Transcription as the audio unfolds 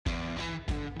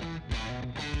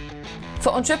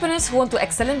For entrepreneurs who want to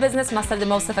excel in business, master the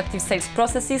most effective sales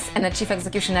processes, and achieve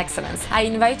execution excellence, I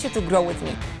invite you to grow with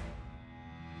me.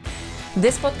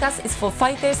 This podcast is for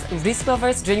fighters, risk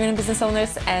lovers, genuine business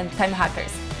owners, and time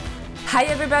hackers. Hi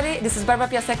everybody, this is Barbara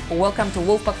Piasek. Welcome to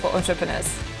Wolfpack for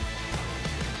Entrepreneurs.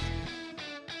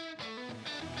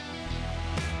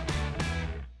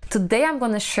 Today I'm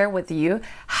going to share with you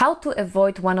how to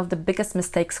avoid one of the biggest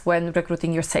mistakes when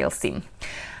recruiting your sales team.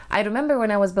 I remember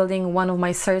when I was building one of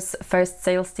my first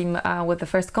sales team with the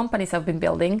first companies I've been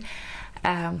building,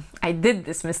 I did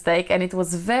this mistake, and it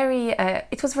was very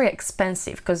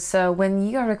expensive because when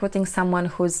you are recruiting someone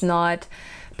who's not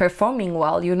performing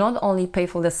well, you not only pay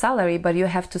for the salary, but you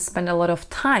have to spend a lot of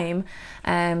time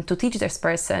to teach this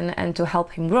person and to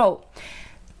help him grow.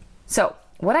 So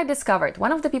what I discovered,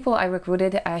 one of the people I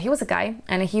recruited, he was a guy,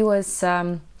 and he was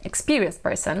experienced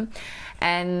person,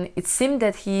 and it seemed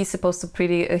that he's supposed to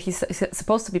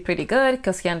be pretty good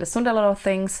because he understood a lot of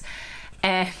things.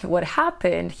 And what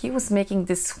happened, he was making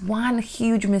this one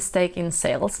huge mistake in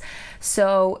sales.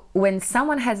 So when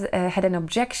someone had an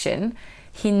objection,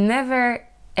 he never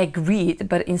agreed,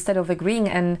 but instead of agreeing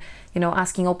and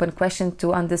asking open questions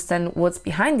to understand what's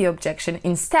behind the objection,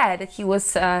 instead he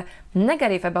was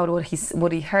negative about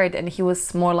what he heard, and he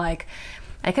was more like,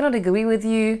 I cannot agree with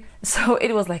you. So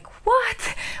it was like,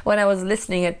 what? When I was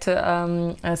listening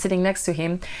to sitting next to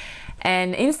him,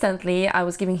 and instantly I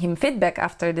was giving him feedback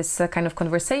after this kind of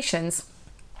conversations,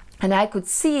 and I could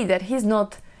see that he's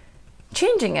not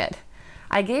changing it.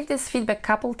 I gave this feedback a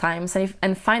couple times,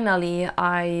 and finally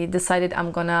I decided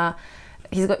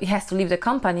he has to leave the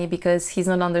company because he's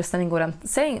not understanding what I'm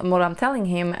saying, what I'm telling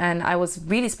him, and I was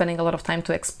really spending a lot of time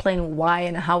to explain why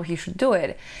and how he should do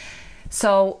it.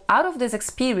 So out of this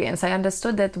experience, I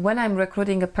understood that when I'm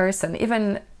recruiting a person,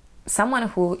 even someone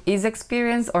who is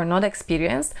experienced or not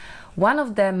experienced, one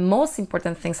of the most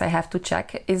important things I have to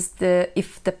check is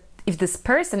if this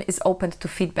person is open to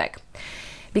feedback.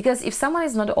 Because if someone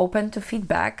is not open to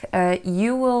feedback,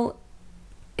 you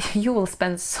will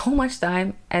spend so much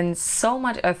time and so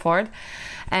much effort,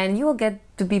 and you will get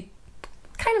to be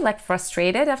kind of like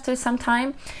frustrated after some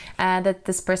time that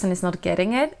this person is not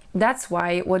getting it. That's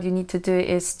why what you need to do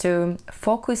is to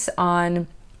focus on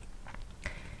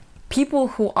people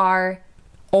who are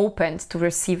open to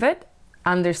receive it,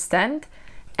 understand,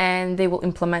 and they will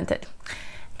implement it.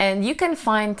 And you can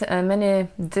find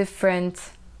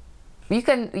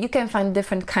you can find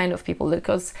different kind of people,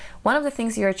 because one of the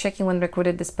things you're checking when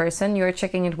recruited this person, you're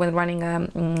checking it when running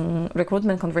a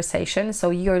recruitment conversation. So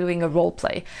you're doing a role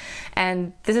play,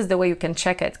 and this is the way you can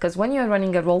check it, because when you're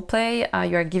running a role play,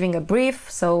 you're giving a brief.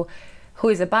 So who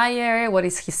is a buyer? What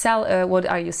is he sell? What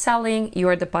are you selling? You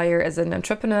are the buyer as an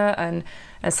entrepreneur, and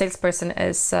a salesperson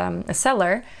as a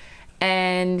seller,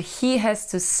 and he has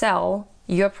to sell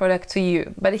your product to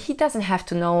you, but he doesn't have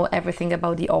to know everything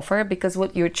about the offer, because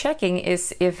what you're checking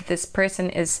is if this person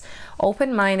is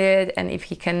open-minded and if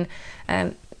he can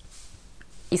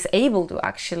is able to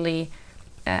actually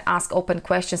ask open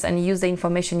questions and use the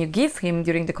information you give him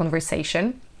during the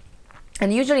conversation.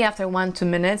 And usually after 1-2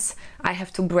 minutes, I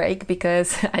have to break,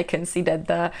 because I can see that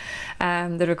the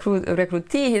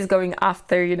recruitee is going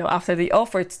after the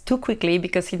offer too quickly,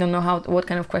 because he don't know what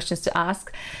kind of questions to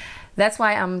ask. That's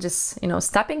why I'm just,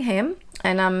 stopping him,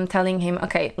 and I'm telling him,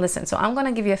 okay, listen, so I'm going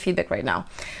to give you a feedback right now.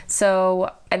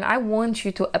 So, and I want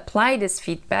you to apply this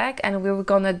feedback, and we're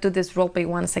going to do this role play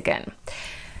once again.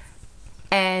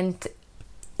 And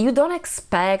you don't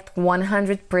expect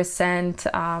 100%,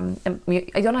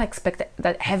 you don't expect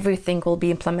that everything will be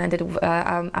implemented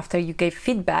after you gave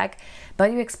feedback,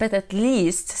 but you expect at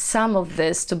least some of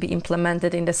this to be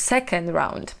implemented in the second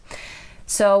round.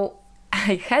 So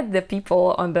I had the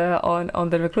people on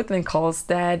the recruitment calls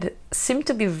that seemed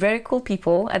to be very cool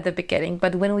people at the beginning,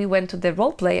 but when we went to the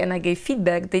role play and I gave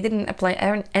feedback, they didn't apply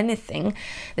anything.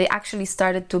 They actually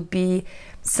started to be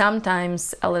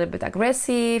sometimes a little bit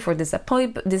aggressive or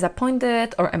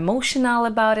disappointed or emotional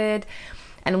about it.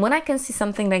 And when I can see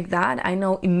something like that, I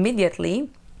know immediately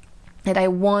that I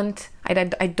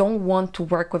don't want to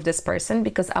work with this person,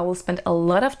 because I will spend a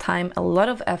lot of time, a lot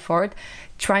of effort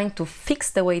trying to fix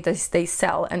the way they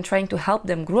sell and trying to help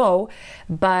them grow,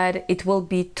 but it will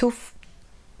be too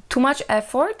much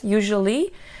effort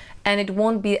usually, and it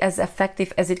won't be as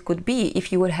effective as it could be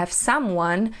if you would have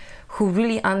someone who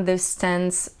really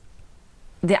understands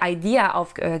the idea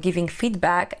of giving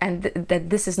feedback, and that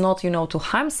this is not, to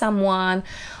harm someone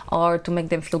or to make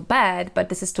them feel bad, but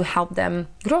this is to help them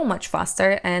grow much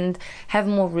faster and have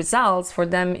more results. For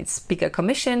them, it's bigger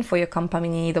commission. For your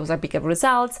company, those are bigger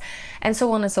results, and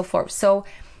so on and so forth. So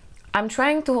I'm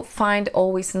trying to find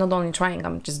always, not only trying,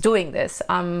 I'm just doing this.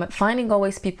 I'm finding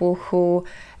always people who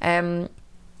are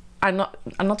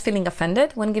not feeling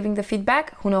offended when giving the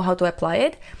feedback, who know how to apply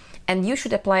it. And you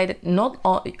should apply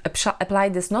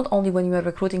this not only when you are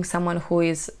recruiting someone who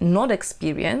is not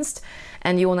experienced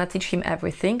and you want to teach him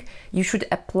everything. You should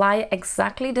apply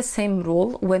exactly the same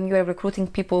rule when you are recruiting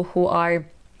people who are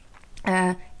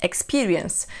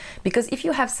experienced. Because if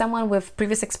you have someone with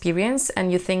previous experience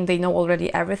and you think they know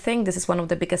already everything, this is one of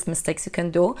the biggest mistakes you can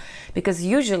do. Because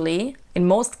usually, in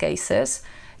most cases,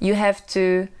 you have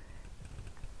to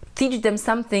teach them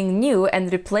something new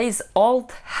and replace old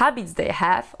habits they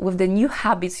have with the new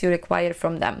habits you require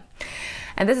from them.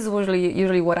 And this is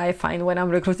usually what I find when I'm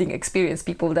recruiting experienced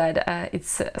people, that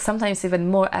it's sometimes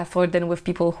even more effort than with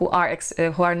people who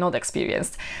are not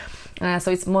experienced.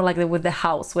 So it's more like with the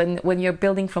house. When you're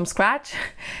building from scratch,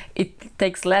 it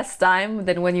takes less time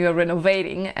than when you are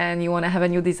renovating and you want to have a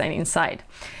new design inside.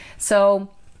 So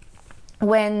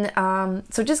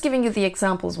just giving you the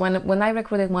examples, when I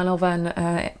recruited one of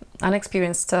an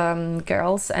unexperienced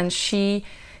girls, and she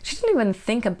didn't even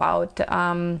think about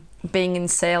being in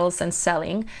sales and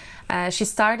selling. She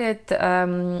started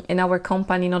in our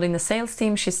company, not in the sales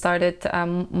team. She started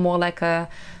more like a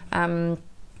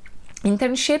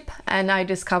internship, and I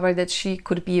discovered that she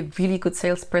could be a really good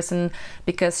salesperson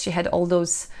because she had all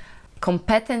those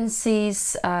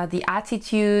competencies, the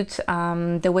attitude,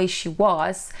 the way she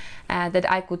was, that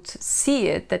I could see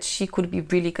it, that she could be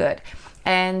really good.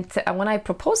 And when I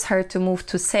proposed her to move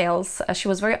to sales, she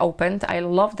was very open. I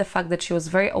love the fact that she was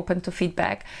very open to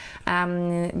feedback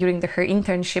during her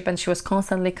internship, and she was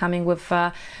constantly coming with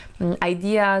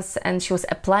ideas, and she was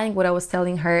applying what I was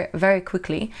telling her very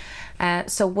quickly.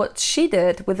 So what she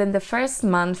did within the first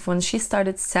month when she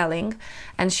started selling,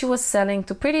 and she was selling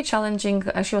to pretty challenging,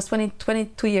 she was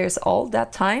 22 years old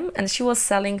that time, and she was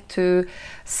selling to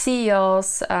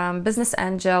CEOs, business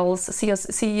angels,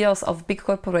 CEOs of big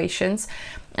corporations,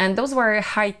 and those were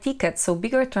high tickets, so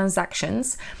bigger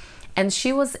transactions, and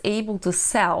she was able to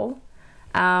sell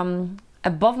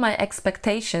above my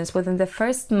expectations within the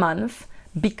first month,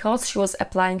 because she was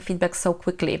applying feedback so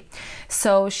quickly.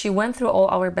 So she went through all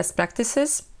our best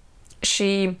practices.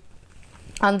 She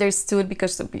understood,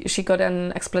 because she got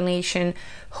an explanation,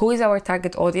 who is our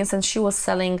target audience, and she was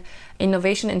selling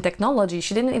innovation in technology.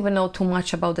 She didn't even know too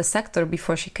much about the sector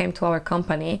before she came to our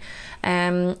company.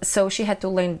 So she had to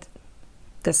learn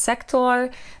the sector,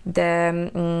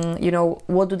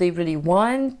 what do they really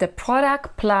want, the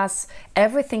product, plus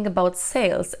everything about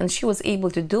sales. And she was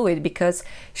able to do it because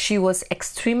she was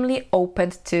extremely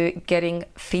open to getting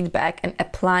feedback and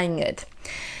applying it.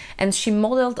 And she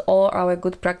modeled all our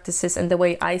good practices and the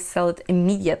way I sell it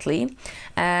immediately,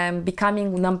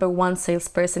 becoming number one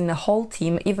salesperson in the whole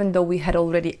team, even though we had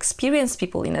already experienced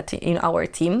people in our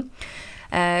team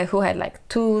who had like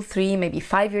 2, 3, maybe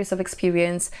 5 years of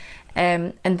experience.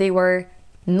 And they were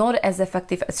not as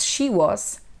effective as she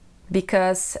was,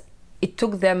 because it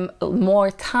took them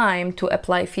more time to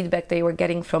apply feedback they were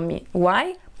getting from me.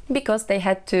 Why? Because they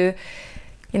had to,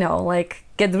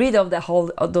 get rid of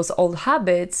those old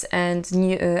habits and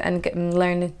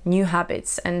learn new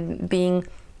habits, and being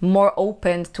more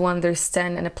open to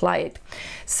understand and apply it.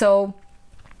 So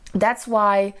that's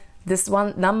why this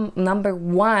number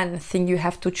one thing you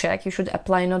have to check, you should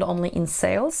apply not only in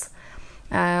sales,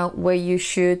 where you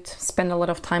should spend a lot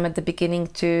of time at the beginning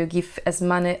to give as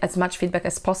much feedback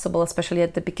as possible, especially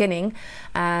at the beginning,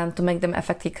 to make them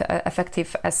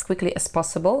effective as quickly as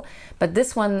possible. But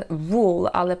this one rule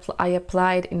I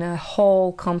applied in a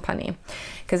whole company,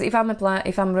 because if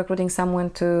I'm recruiting someone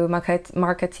to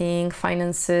marketing,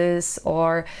 finances,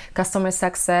 or customer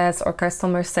success or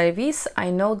customer service,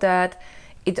 I know that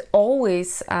it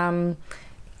always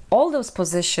all those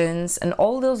positions and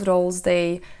all those roles,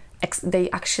 they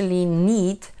actually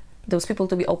need those people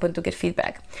to be open to get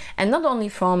feedback. And not only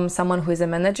from someone who is a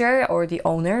manager or the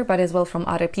owner, but as well from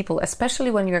other people, especially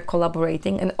when you're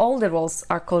collaborating, and all the roles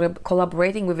are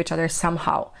collaborating with each other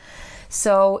somehow.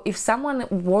 So if someone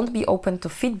won't be open to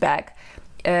feedback,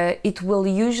 it will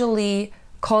usually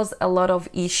cause a lot of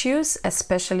issues,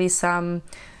 especially some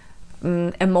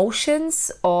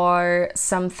emotions or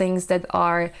some things that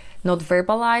are not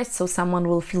verbalized. So someone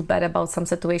will feel bad about some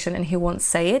situation and he won't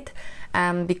say it,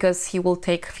 because he will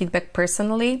take feedback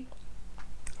personally,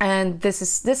 and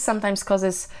this sometimes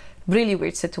causes really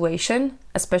weird situations,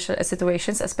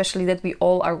 especially that we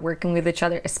all are working with each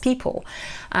other as people.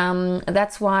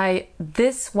 That's why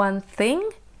this one thing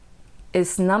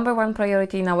is number one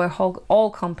priority in all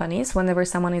companies. Whenever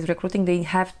someone is recruiting, they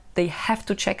have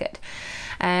to check it.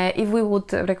 If we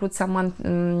would recruit someone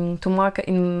to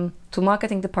to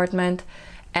marketing department,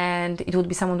 and it would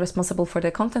be someone responsible for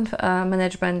the content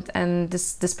management, and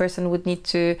this person would need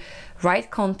to write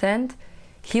content.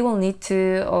 He will need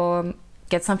to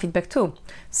get some feedback too.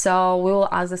 So we will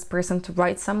ask this person to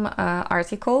write some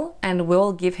article, and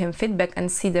we'll give him feedback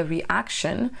and see the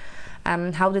reaction,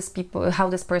 how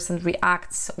this person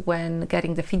reacts when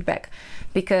getting the feedback.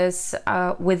 Because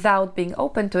without being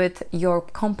open to it, your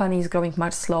company is growing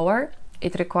much slower.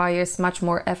 It requires much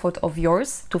more effort of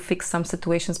yours to fix some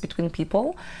situations between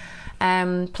people.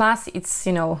 Plus, it's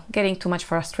getting too much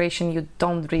frustration you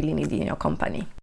don't really need in your company.